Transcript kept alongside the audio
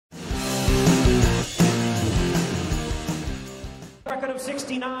Record of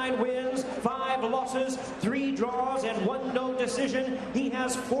 69 wins, 5 losses, 3 draws, and 1 no decision. He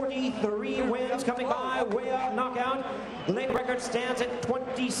has 43 wins coming by way of knockout. The late record stands at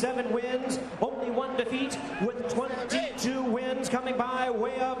 27 wins, only 1 defeat, with 22 wins coming by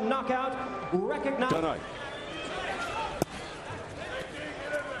way of knockout. Recognized. TONEY.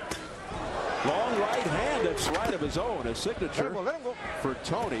 Long right hand that's right of his own, a signature for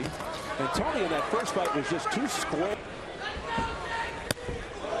TONEY. And TONEY in that first fight was just too square.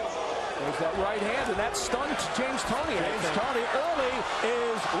 There's that right hand, and that stunned James TONEY. James TONEY early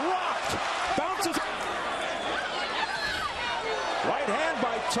is rocked. Bounces. Right hand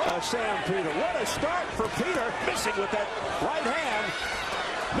by Sam Peter. What a start for Peter. Missing with that right hand.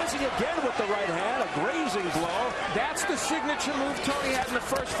 Missing again with the right hand. A grazing blow. That's the signature move TONEY had in the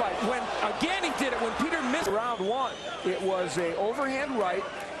first fight. When again he did it when Peter missed round 1. It was a overhand right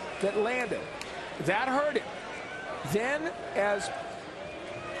that landed. That hurt him. Then as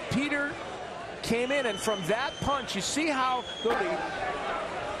Peter came in, and from that punch, you see how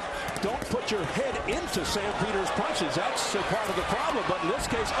don't put your head into Sam Peter's punches. That's a part of the problem. But in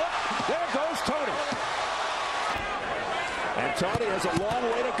this case, there goes TONEY. And TONEY has a long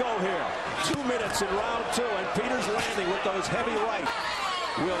way to go here. 2 minutes in round 2, and Peter's landing with those heavy right.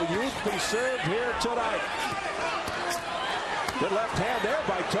 Will youth be served here tonight? Good left hand there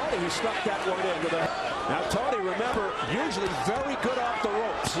by TONEY. He stuck that one in with a. Now TONEY, remember, usually very good off the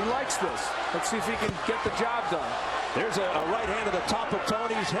ropes. He likes this. Let's see if he can get the job done. There's a right hand to the top of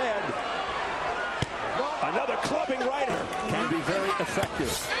TONEY's head. Another clubbing right hand can be very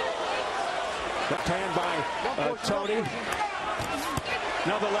effective. Left hand by TONEY.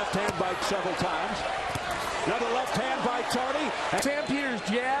 Another left hand by several times. Another left hand by TONEY. Sam Peter's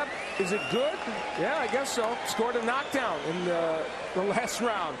jab, is it good? Yeah, I guess so. Scored a knockdown in the last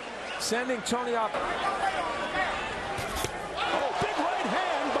round, sending TONEY off. Oh, big right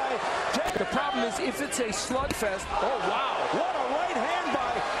hand by Jack. The problem is if it's a slugfest. Oh, wow. What a right hand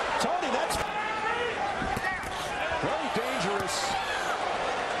by TONEY. That's very dangerous.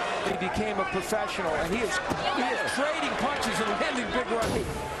 He became a professional, and he is trading punches and landing big right.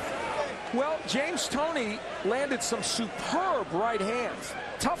 Well, James TONEY landed some superb right hands.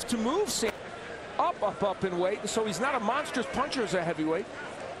 Tough to move, Sam. Up in weight, so he's not a monstrous puncher as a heavyweight.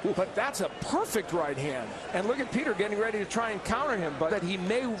 But that's a perfect right hand. And look at Peter getting ready to try and counter him, but that he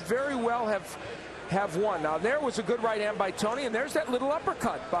may very well have won. Now, there was a good right hand by TONEY, and there's that little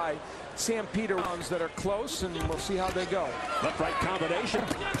uppercut by Sam Peter. Rounds that are close, and we'll see how they go. Left-right combination.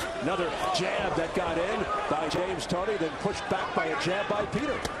 Another jab that got in by James TONEY, then pushed back by a jab by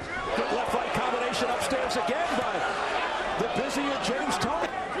Peter. Good left-right combination upstairs again by the busier James TONEY.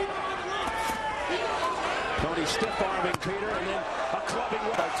 TONEY stiff-arming Peter, and then a clubbing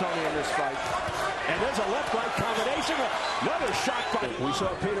by TONEY in this fight. And there's a left-right combination. Another shot by. We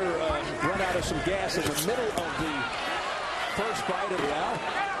saw Peter run out of some gas in the middle of the first fight.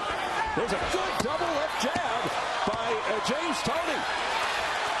 There's a good double left jab by James TONEY.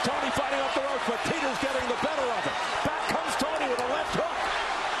 TONEY fighting up the ropes, but Peter's getting the better of it. Back comes TONEY with a left hook.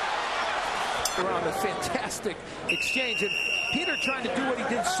 Around a fantastic exchange, and Peter trying to do what he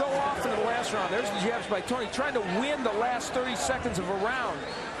did so often in the last round. There's the jabs by TONEY, trying to win the last 30 seconds of a round,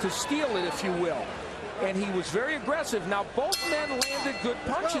 to steal it, if you will. And he was very aggressive. Now both men landed good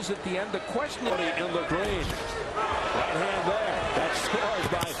punches at the end. The question is in the green. Right hand there. That's scored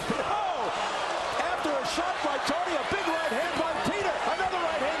by. Oh! After a shot by TONEY, a big right hand by Peter. Another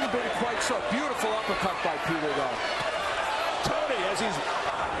right hand. Been quite so. Beautiful uppercut by Peter, though. TONEY as he's.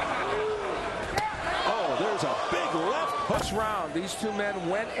 Oh, there's a big left. This round, these two men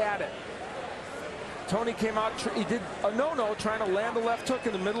went at it. TONEY came out, he did a no-no, trying to land the left hook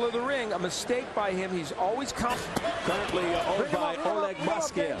in the middle of the ring. A mistake by him. He's always currently owned by Oleg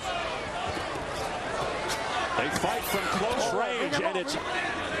Moskiev. They fight from close range, and it's.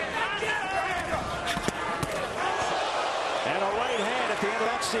 And a right hand at the end of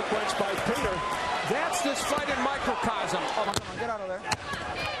that sequence by Peter. That's this fight in microcosm. Oh, get out of there.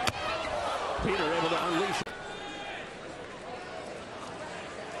 Peter able to unleash.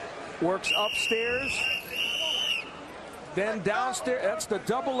 Works upstairs, then downstairs. That's the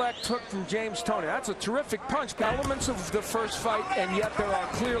double leg hook from James TONEY. That's a terrific punch. Elements of the first fight, and yet there are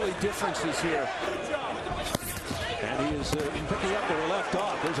clearly differences here. And he is picking up where he left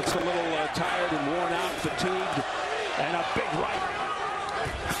off. There's a little tired and worn out, fatigued, and a big right.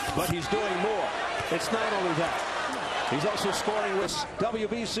 But he's doing more. It's not only that. He's also scoring with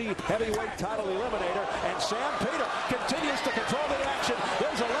WBC heavyweight title eliminator, and Sam Peter continues to control the action.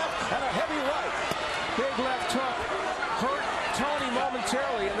 There's a left and a heavy right. Big left hook hurt TONEY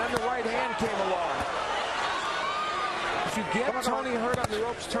momentarily, and then the right hand came along. If you get Tony hurt on the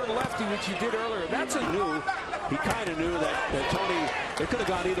ropes, turn lefty, which you did earlier. That's a new. He kind of knew that Tony, it could have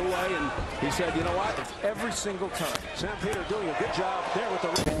gone either way, and he said, you know what? Every single time. Sam Peter doing a good job there with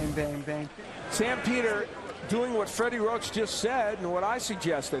the bang, bang, bang. Sam Peter doing what Freddie Roach just said and what I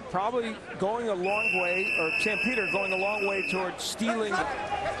suggested, probably going a long way, or Sam Peter going a long way towards stealing.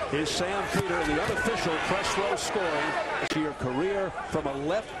 Here's Sam Peter in the unofficial press row scoring to your career from a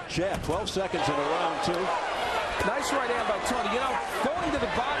left jab. 12 seconds in a round two. Nice right hand by Tony. You know, going to the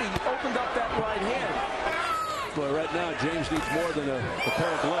body opened up that right hand. Boy, right now, James needs more than a pair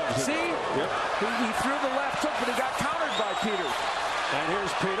of gloves. See? Yep. He threw the left hook, but he got countered by Peter. And here's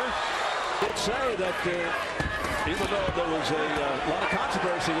Peter. Did say that even though there was a lot of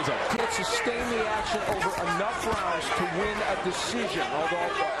controversy, he can't sustain the action over enough rounds to win a decision. Although,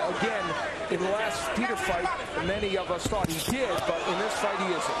 again, in the last Peter fight, many of us thought he did, but in this fight,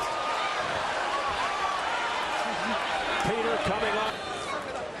 he isn't. Peter coming up.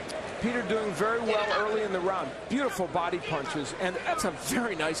 Peter doing very well early in the round. Beautiful body punches, and that's a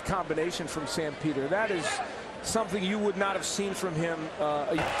very nice combination from Sam Peter. That is something you would not have seen from him. Well,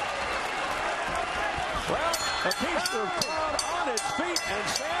 a piece of crowd on its feet, and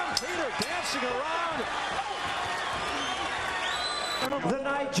Sam Peter dancing around. The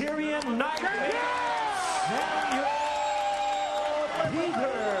Nigerian Nightmare, Samuel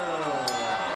Peter.